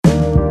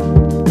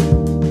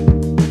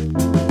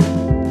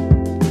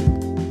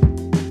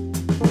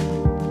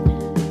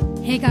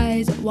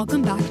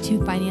Welcome back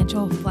to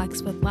Financial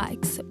Flex with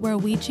Lex, where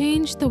we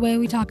change the way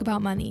we talk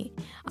about money.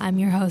 I'm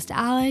your host,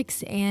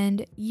 Alex,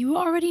 and you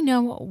already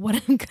know what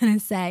I'm going to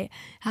say.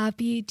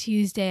 Happy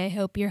Tuesday. I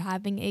hope you're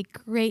having a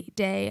great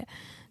day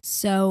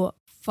so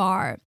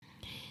far.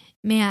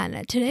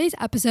 Man, today's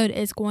episode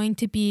is going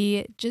to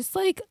be just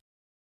like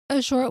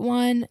a short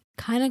one,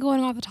 kind of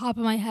going off the top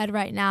of my head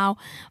right now,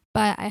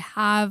 but I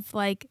have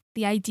like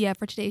the idea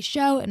for today's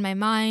show in my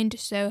mind,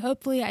 so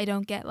hopefully I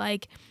don't get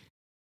like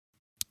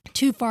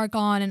too far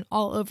gone and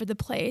all over the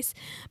place.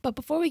 But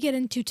before we get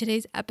into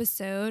today's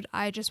episode,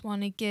 I just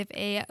want to give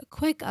a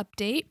quick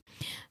update.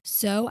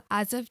 So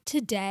as of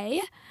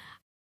today,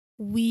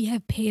 we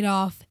have paid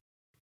off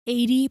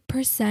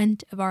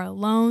 80% of our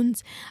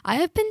loans. I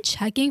have been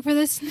checking for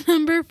this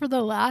number for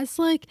the last,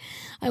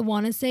 I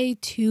want to say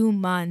 2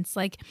 months.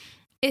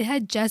 It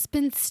had just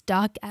been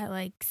stuck at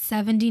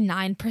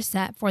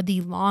 79% for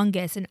the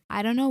longest, and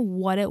I don't know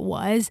what it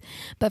was,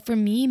 but for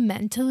me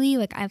mentally,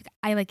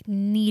 I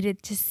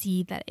needed to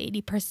see that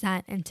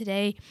 80%, and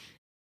today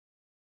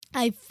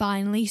I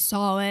finally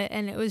saw it,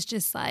 and it was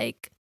just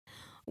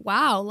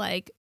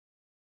wow,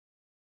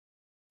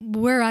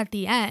 we're at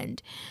the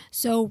end.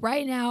 So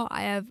right now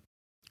I have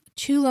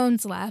 2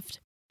 loans left.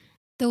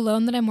 The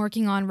loan that I'm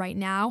working on right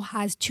now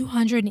has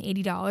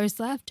 $280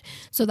 left,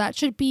 so that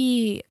should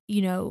be,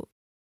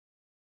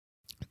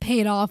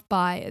 paid off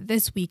by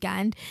this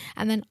weekend,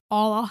 and then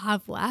all I'll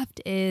have left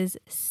is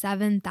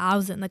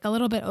 $7,000, a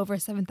little bit over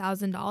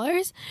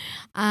 $7,000,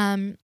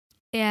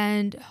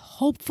 and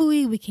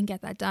hopefully we can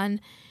get that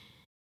done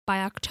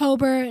by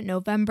October,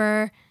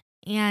 November,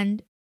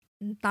 and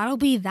that'll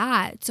be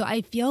that. So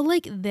I feel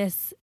like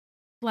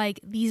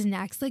these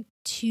next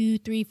 2,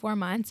 3, 4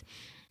 months,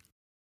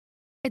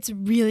 it's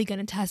really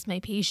gonna test my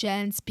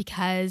patience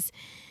because,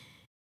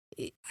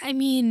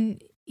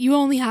 you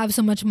only have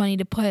so much money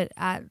to put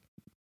at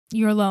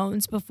your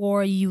loans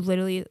before you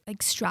literally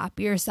strap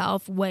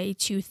yourself way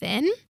too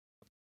thin.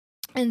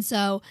 And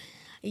so,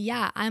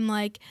 yeah, I'm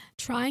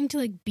trying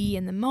to be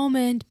in the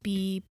moment,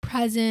 be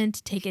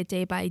present, take it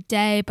day by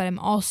day, but I'm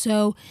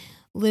also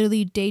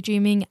literally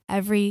daydreaming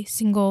every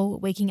single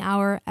waking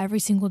hour, every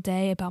single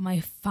day about my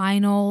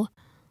final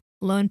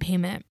loan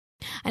payment.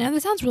 I know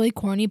this sounds really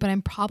corny, but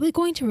I'm probably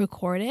going to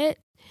record it,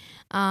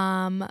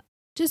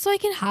 just so I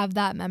can have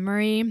that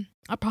memory.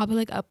 I'll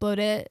probably upload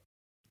it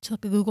to a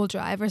Google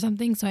Drive or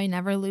something so I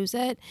never lose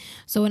it.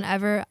 So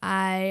whenever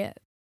I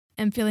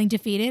am feeling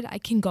defeated, I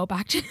can go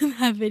back to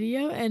that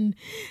video and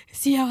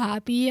see how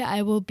happy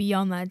I will be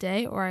on that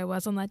day, or I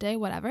was on that day,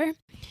 whatever.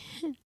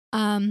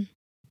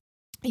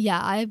 Yeah,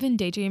 I've been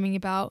daydreaming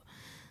about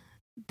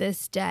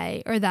this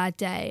day or that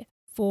day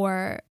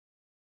for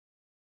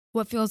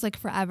what feels like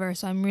forever.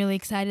 So I'm really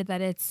excited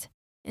that it's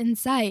in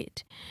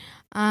sight.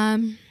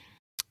 The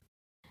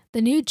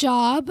new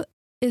job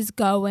is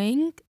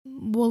going.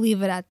 We'll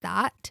leave it at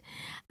that.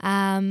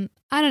 I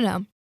don't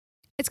know.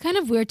 It's kind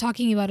of weird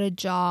talking about a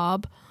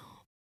job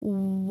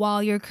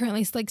while you're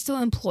currently still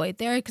employed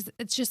there, because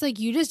it's just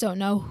you just don't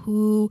know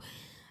who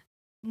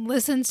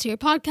listens to your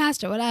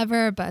podcast or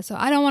whatever. But so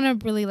I don't want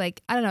to really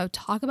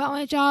talk about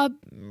my job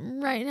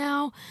right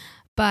now.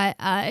 But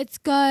it's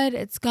good.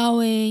 It's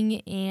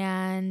going,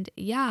 and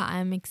yeah,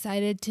 I'm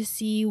excited to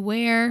see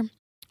where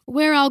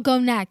I'll go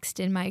next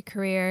in my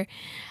career.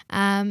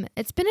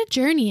 It's been a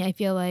journey, I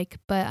feel like,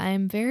 but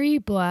I'm very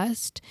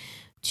blessed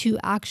to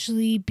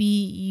actually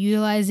be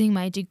utilizing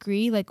my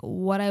degree.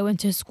 What I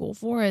went to school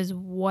for is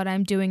what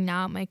I'm doing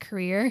now in my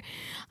career.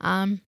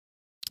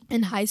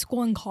 In high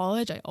school and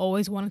college, I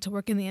always wanted to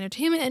work in the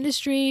entertainment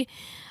industry.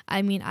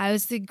 I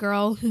was the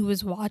girl who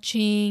was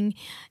watching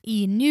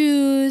E!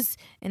 News,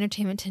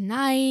 Entertainment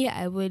Tonight.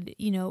 I would,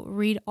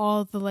 read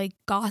all the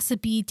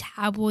gossipy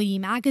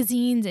tabloid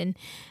magazines and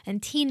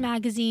teen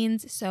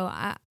magazines. So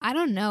I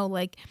don't know,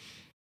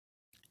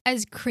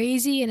 as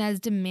crazy and as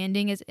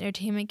demanding as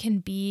entertainment can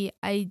be,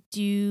 I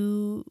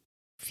do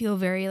feel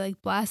very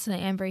blessed, and I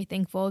am very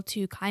thankful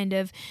to kind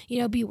of,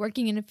 be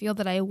working in a field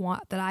that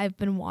I've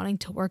been wanting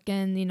to work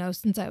in,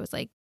 since I was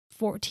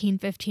 14,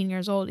 15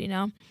 years old,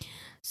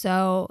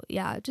 So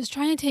yeah, just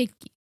trying to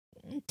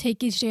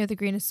take each day with a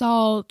grain of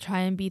salt, try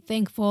and be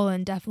thankful,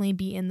 and definitely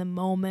be in the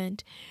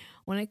moment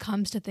when it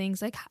comes to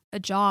things like a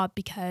job,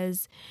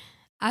 because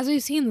as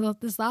we've seen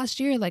this last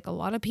year, a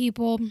lot of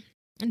people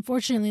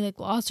unfortunately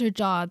lost their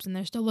jobs and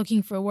they're still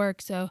looking for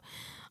work. So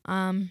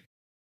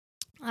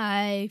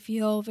I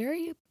feel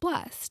very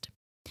blessed.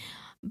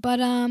 But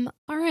all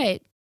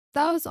right,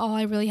 that was all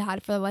I really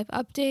had for the life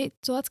update.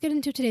 So let's get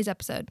into today's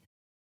episode.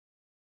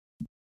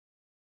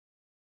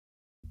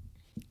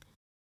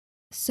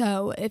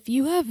 So if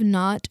you have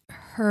not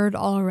heard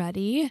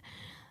already,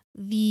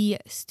 the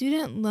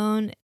student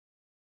loan,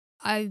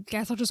 I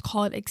guess I'll just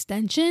call it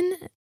extension,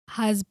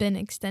 has been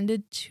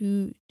extended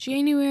to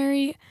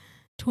January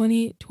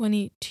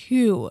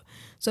 2022.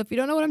 So if you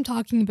don't know what I'm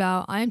talking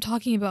about, I am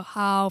talking about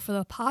how for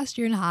the past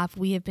year and a half,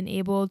 we have been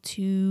able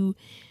to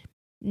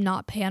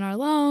not pay on our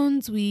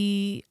loans.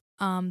 We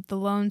The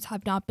loans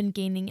have not been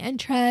gaining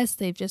interest.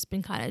 They've just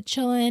been kind of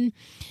chilling.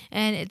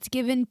 And it's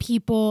given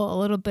people a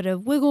little bit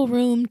of wiggle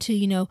room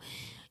to,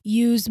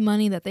 use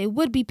money that they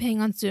would be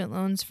paying on student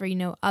loans for,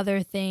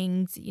 other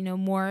things,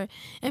 more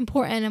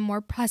important and more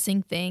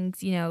pressing things,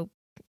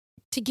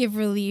 to give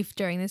relief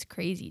during this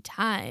crazy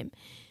time.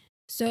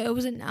 So it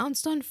was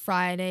announced on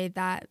Friday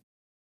that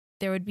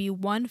there would be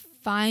one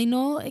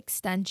final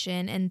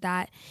extension and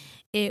that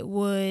it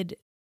would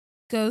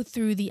go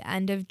through the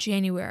end of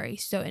January.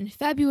 So in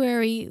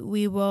February,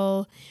 we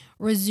will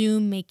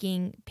resume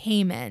making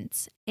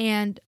payments.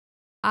 And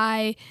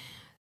my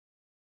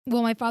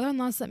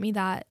father-in-law sent me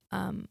that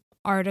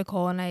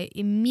article, and I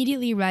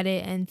immediately read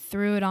it and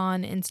threw it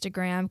on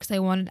Instagram because I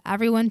wanted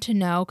everyone to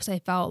know, because I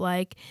felt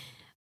like,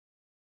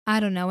 I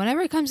don't know,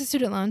 whenever it comes to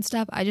student loan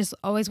stuff, I just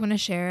always want to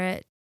share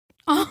it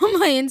on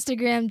my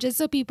Instagram just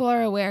so people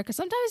are aware, because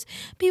sometimes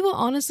people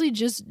honestly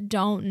just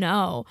don't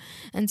know.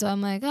 And so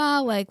I'm like,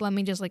 let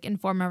me just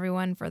inform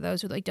everyone for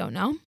those who don't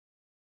know.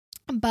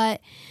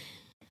 But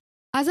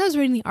as I was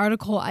reading the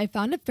article, I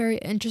found it very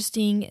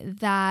interesting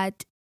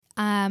that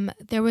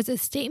there was a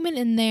statement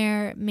in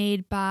there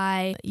made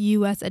by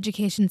U.S.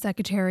 Education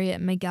Secretary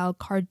Miguel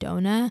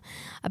Cardona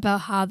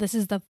about how this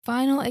is the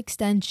final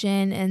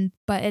extension,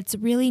 but it's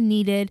really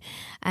needed,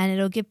 and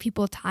it'll give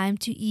people time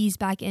to ease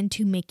back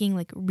into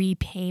making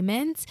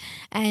repayments.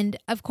 And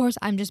of course,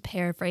 I'm just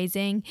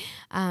paraphrasing,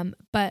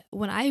 but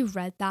when I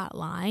read that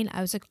line, I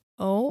was like,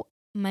 oh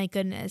my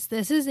goodness,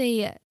 this is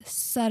a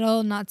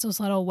subtle, not so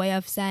subtle way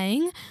of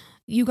saying,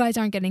 you guys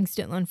aren't getting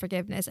student loan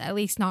forgiveness, at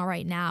least not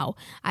right now.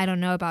 I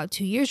don't know about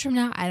 2 years from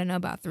now. I don't know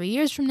about 3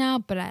 years from now,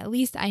 but at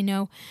least I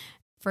know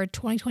for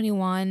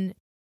 2021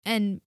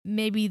 and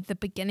maybe the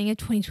beginning of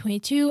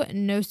 2022,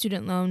 no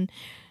student loan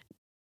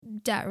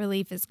debt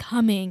relief is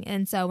coming.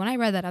 And so when I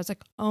read that, I was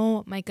like,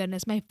 oh my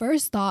goodness. My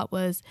first thought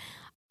was,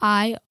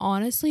 I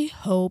honestly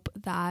hope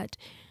that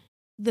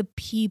the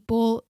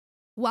people,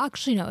 well,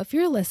 actually, no, if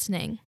you're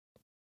listening,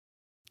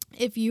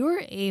 if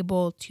you're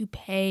able to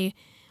pay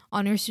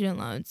on your student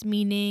loans,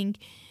 meaning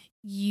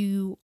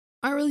you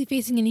aren't really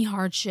facing any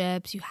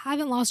hardships, you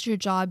haven't lost your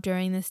job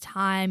during this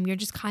time, you're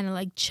just kind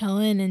of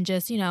chilling and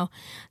just,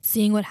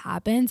 seeing what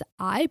happens,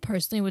 I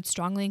personally would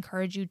strongly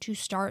encourage you to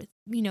start,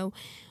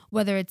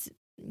 whether it's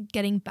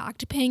getting back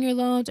to paying your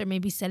loans or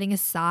maybe setting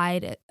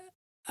aside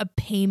a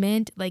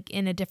payment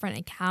in a different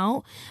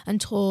account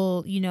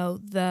until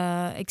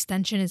the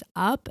extension is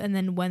up, and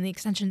then when the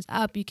extension is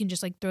up, you can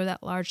just throw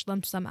that large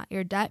lump sum at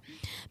your debt,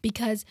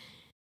 because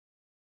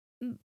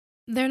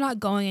they're not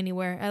going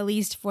anywhere, at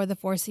least for the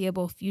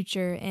foreseeable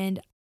future. And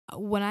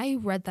when I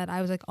read that, I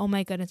was like, oh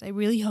my goodness, I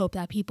really hope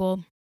that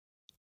people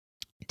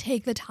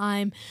take the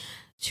time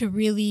to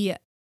really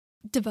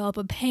develop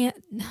a plan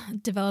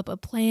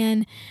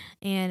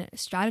and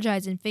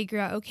strategize and figure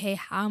out, okay,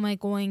 how am I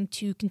going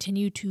to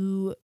continue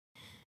to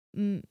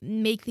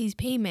make these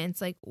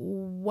payments?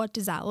 What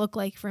does that look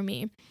like for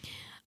me?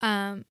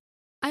 I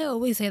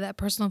always say that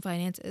personal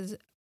finance is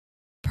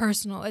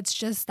personal. It's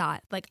just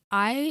that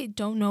I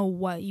don't know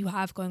what you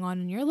have going on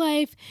in your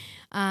life.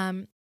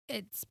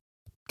 It's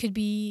could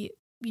be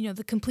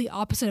the complete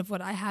opposite of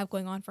what I have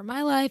going on for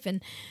my life,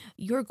 and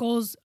your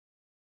goals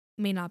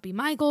may not be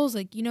my goals.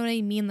 You know what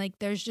I mean?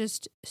 There's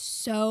just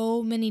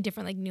so many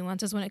different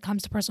nuances when it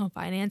comes to personal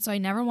finance. So I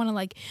never want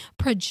to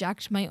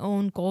project my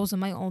own goals and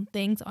my own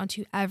things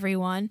onto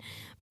everyone.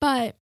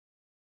 But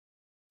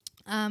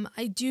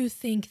I do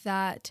think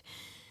that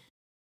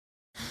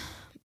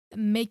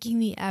making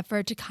the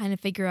effort to kind of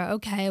figure out,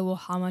 okay, well,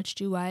 how much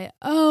do I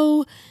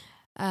owe?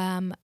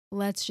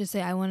 Let's just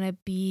say I want to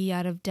be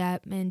out of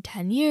debt in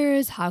 10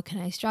 years. How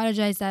can I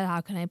strategize that? How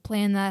can I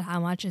plan that? How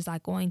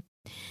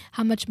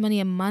much money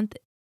a month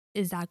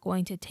is that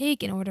going to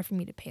take in order for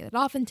me to pay that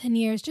off in 10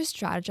 years? Just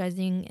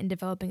strategizing and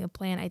developing a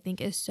plan, I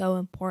think, is so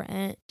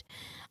important.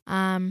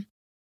 And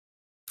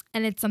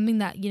it's something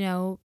that,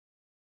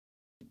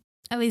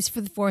 at least for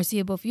the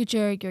foreseeable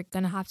future, you're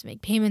going to have to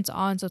make payments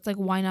on. So it's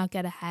why not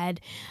get ahead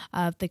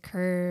of the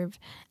curve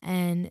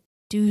and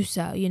do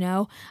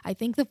so, I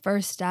think the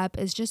first step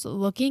is just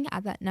looking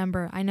at that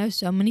number. I know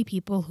so many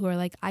people who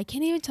are I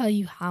can't even tell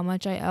you how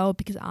much I owe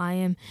because I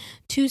am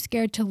too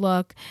scared to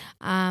look.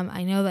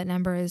 I know that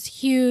number is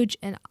huge.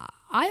 And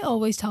I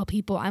always tell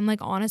people, I'm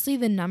honestly,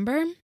 the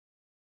number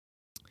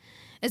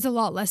is a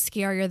lot less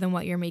scarier than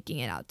what you're making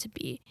it out to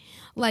be.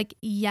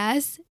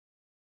 Yes,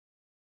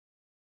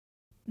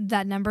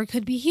 that number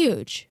could be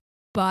huge,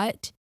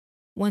 but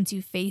once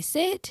you face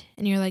it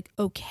and you're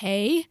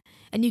okay,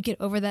 and you get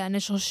over that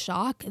initial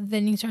shock,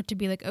 then you start to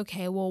be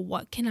okay, well,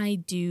 what can I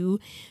do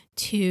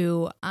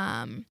to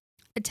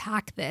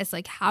attack this?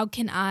 How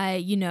can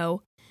I,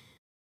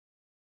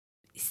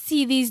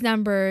 see these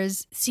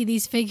numbers, see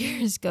these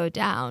figures go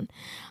down?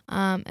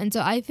 And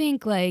so I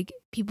think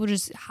people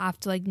just have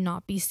to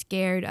not be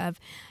scared of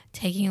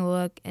taking a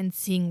look and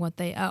seeing what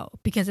they owe,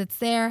 because it's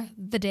there.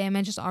 The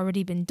damage has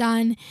already been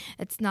done.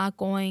 It's not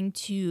going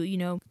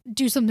to,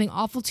 do something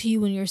awful to you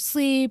when you're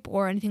asleep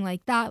or anything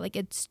like that.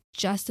 It's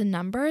just a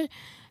number.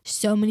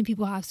 So many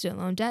people have student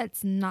loan debt.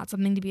 It's not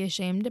something to be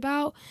ashamed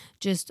about.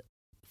 Just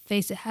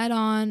face it head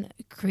on,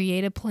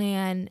 create a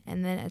plan,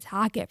 and then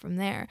attack it from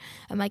there.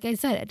 And like I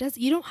said,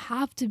 you don't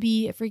have to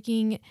be a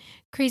freaking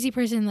crazy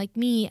person like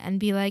me and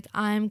be like,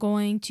 I'm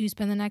going to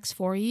spend the next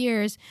 4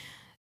 years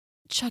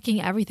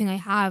chucking everything I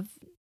have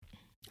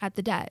at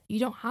the debt. You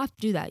don't have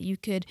to do that. You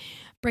could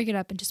break it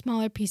up into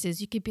smaller pieces.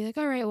 You could be like,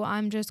 all right, well,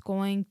 I'm just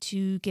going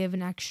to give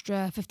an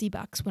extra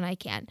 $50 when I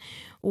can,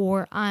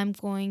 or I'm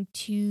going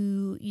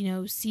to,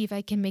 see if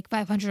I can make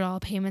 $500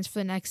 payments for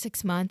the next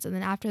 6 months. And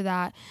then after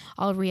that,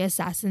 I'll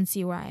reassess and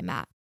see where I'm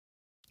at.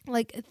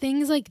 Like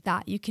things like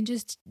that. You can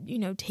just,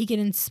 take it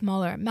in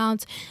smaller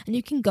amounts and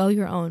you can go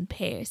your own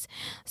pace.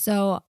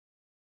 So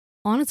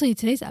honestly,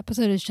 today's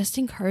episode is just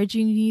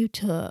encouraging you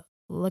to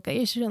look at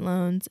your student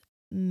loans,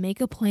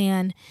 make a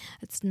plan.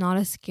 It's not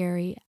as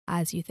scary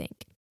as you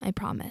think. I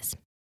promise.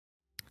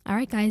 All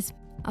right, guys,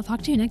 I'll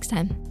talk to you next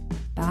time.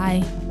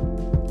 Bye.